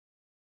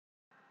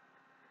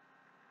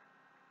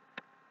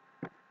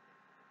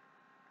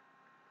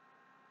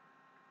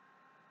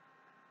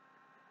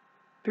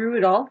through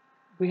it all,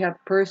 we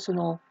have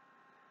personal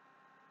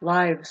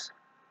lives.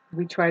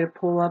 We try to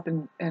pull up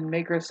and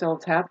make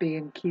ourselves happy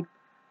and keep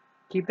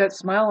that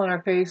smile on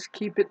our face,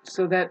 keep it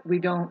so that we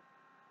don't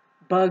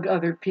bug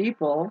other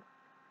people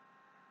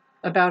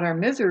about our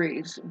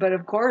miseries. But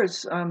of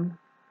course,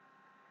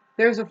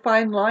 there's a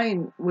fine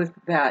line with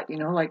that,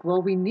 like,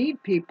 well, we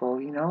need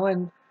people,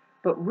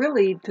 but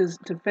really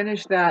to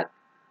finish that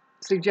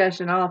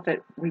suggestion off,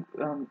 that we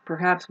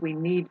perhaps we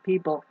need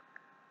people.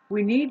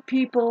 We need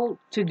people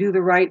to do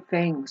the right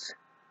things.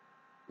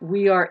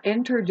 We are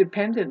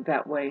interdependent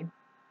that way.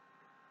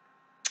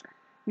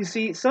 You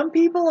see, some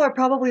people are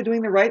probably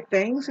doing the right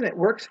things and it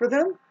works for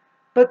them,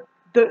 but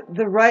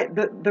the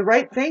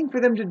right thing for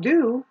them to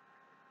do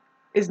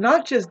is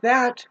not just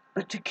that,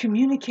 but to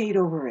communicate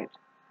over it.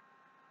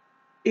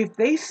 If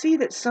they see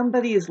that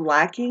somebody is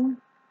lacking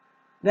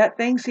that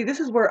thing, see,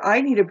 this is where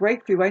I need a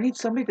breakthrough. I need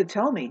somebody to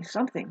tell me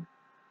something.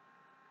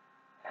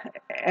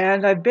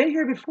 And I've been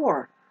here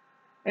before.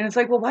 And it's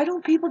like, well, why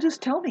don't people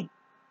just tell me?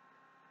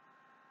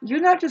 You're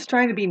not just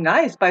trying to be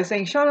nice by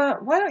saying,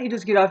 Shauna, why don't you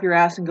just get off your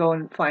ass and go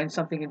and find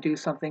something and do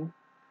something?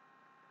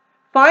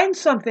 Find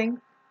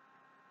something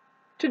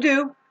to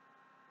do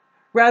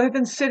rather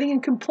than sitting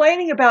and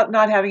complaining about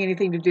not having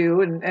anything to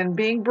do and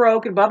being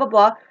broke and blah, blah,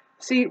 blah.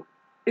 See,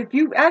 if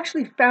you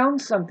actually found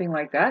something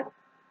like that,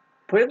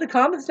 put it in the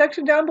comment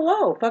section down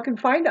below. Fucking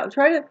find out.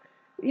 Try to,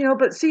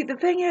 but see, the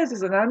thing is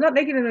that I'm not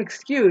making an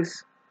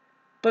excuse,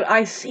 but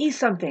I see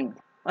something.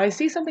 I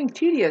see something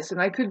tedious,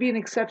 and I could be an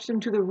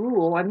exception to the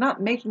rule. I'm not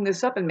making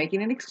this up and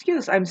making an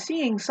excuse. I'm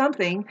seeing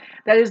something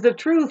that is the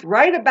truth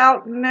right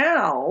about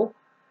now.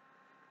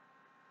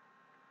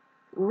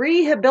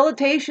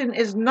 Rehabilitation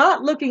is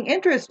not looking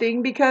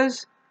interesting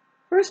because,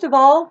 first of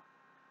all,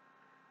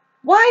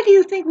 why do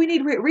you think we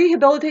need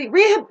rehabilitate?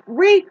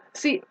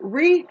 Rehabilitate.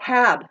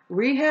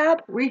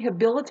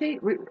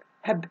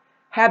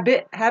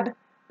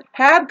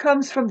 Hab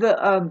comes from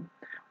the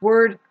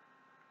word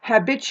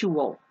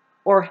habitual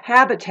or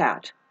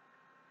habitat.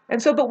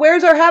 And so, but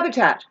where's our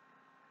habitat?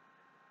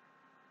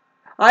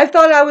 I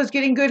thought I was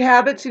getting good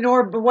habits,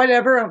 or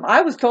whatever.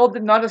 I was told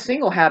that not a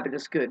single habit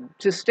is good.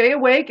 To stay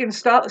awake and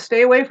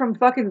stay away from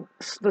fucking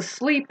the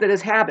sleep that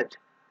is habit.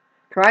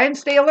 Try and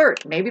stay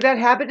alert. Maybe that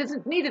habit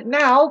isn't needed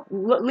now.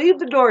 Leave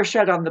the door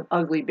shut on the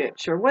ugly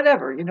bitch or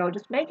whatever.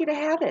 Just make it a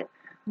habit.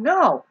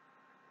 No.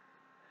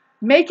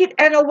 Make it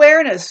an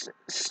awareness.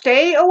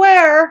 Stay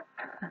aware.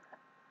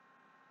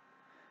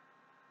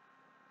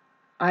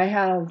 I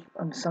have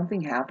something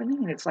happening,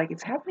 and it's like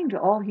it's happening to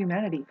all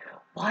humanity.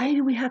 Why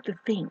do we have to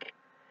think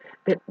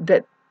that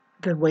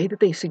the way that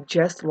they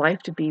suggest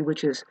life to be,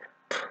 which is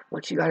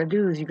what you got to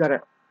do is you got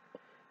to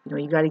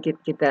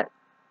get that,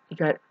 you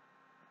got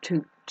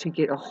to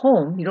get a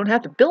home. You don't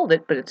have to build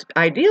it, but it's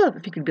ideal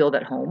if you can build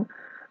that home,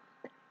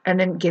 and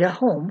then get a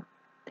home,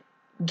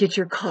 get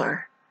your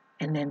car,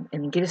 and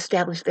then get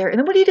established there. And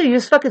then what do? You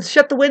just fucking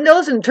shut the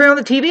windows and turn on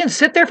the TV and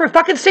sit there for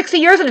fucking 60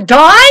 years and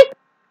die?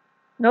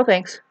 No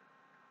thanks.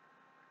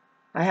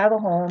 I have a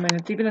home, and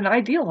it's even an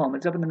ideal home.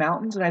 It's up in the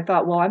mountains, and I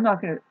thought, well, I'm not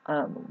going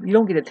to, you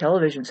don't get a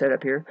television set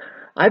up here.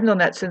 I've known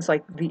that since,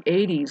 like, the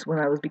 80s when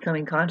I was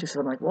becoming conscious.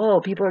 I'm like,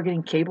 whoa, people are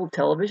getting cable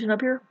television up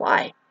here?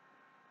 Why?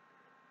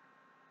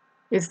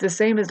 It's the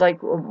same as,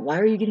 like, well, why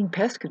are you getting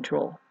pest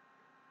control?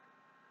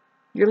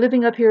 You're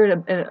living up here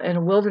in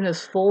a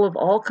wilderness full of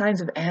all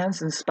kinds of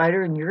ants and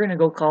spider, and you're going to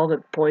go call the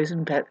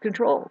poison pest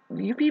control.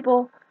 You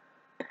people,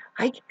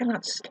 I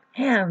cannot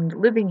stand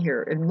living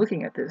here and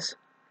looking at this.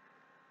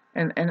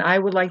 And I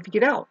would like to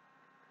get out.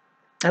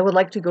 I would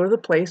like to go to the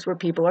place where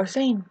people are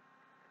sane.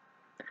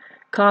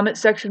 Comment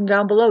section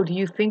down below. Do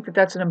you think that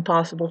that's an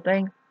impossible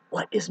thing?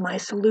 What is my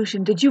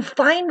solution? Did you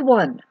find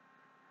one?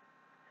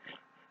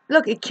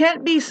 Look, it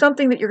can't be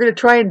something that you're going to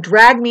try and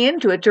drag me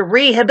into it to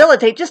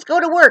rehabilitate. Just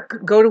go to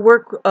work. Go to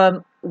work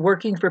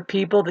working for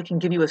people that can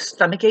give you a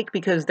stomachache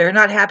because they're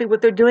not happy with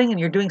what they're doing and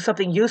you're doing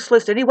something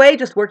useless anyway,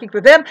 just working for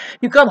them.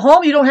 You come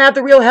home, you don't have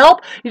the real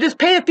help. You just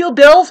pay a few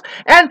bills.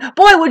 And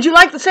boy, would you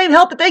like the same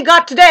help that they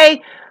got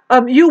today?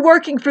 You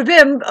working for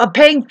them,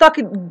 paying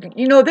fucking,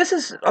 this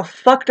is a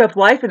fucked up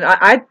life. And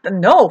I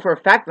know for a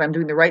fact that I'm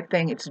doing the right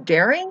thing. It's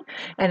daring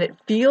and it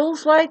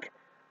feels like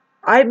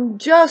I'm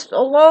just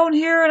alone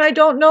here and I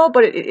don't know,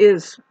 but it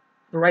is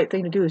the right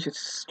thing to do is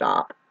just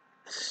stop.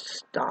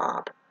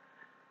 Stop.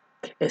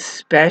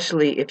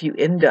 Especially if you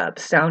end up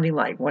sounding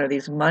like one of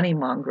these money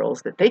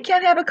mongrels that they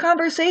can't have a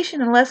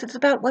conversation unless it's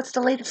about what's the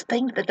latest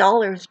thing that the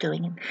dollar is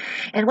doing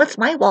and what's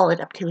my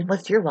wallet up to and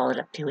what's your wallet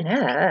up to and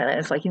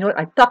it's like, you know what,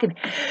 I fucking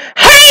hate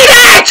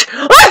it!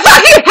 I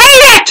fucking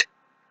hate it!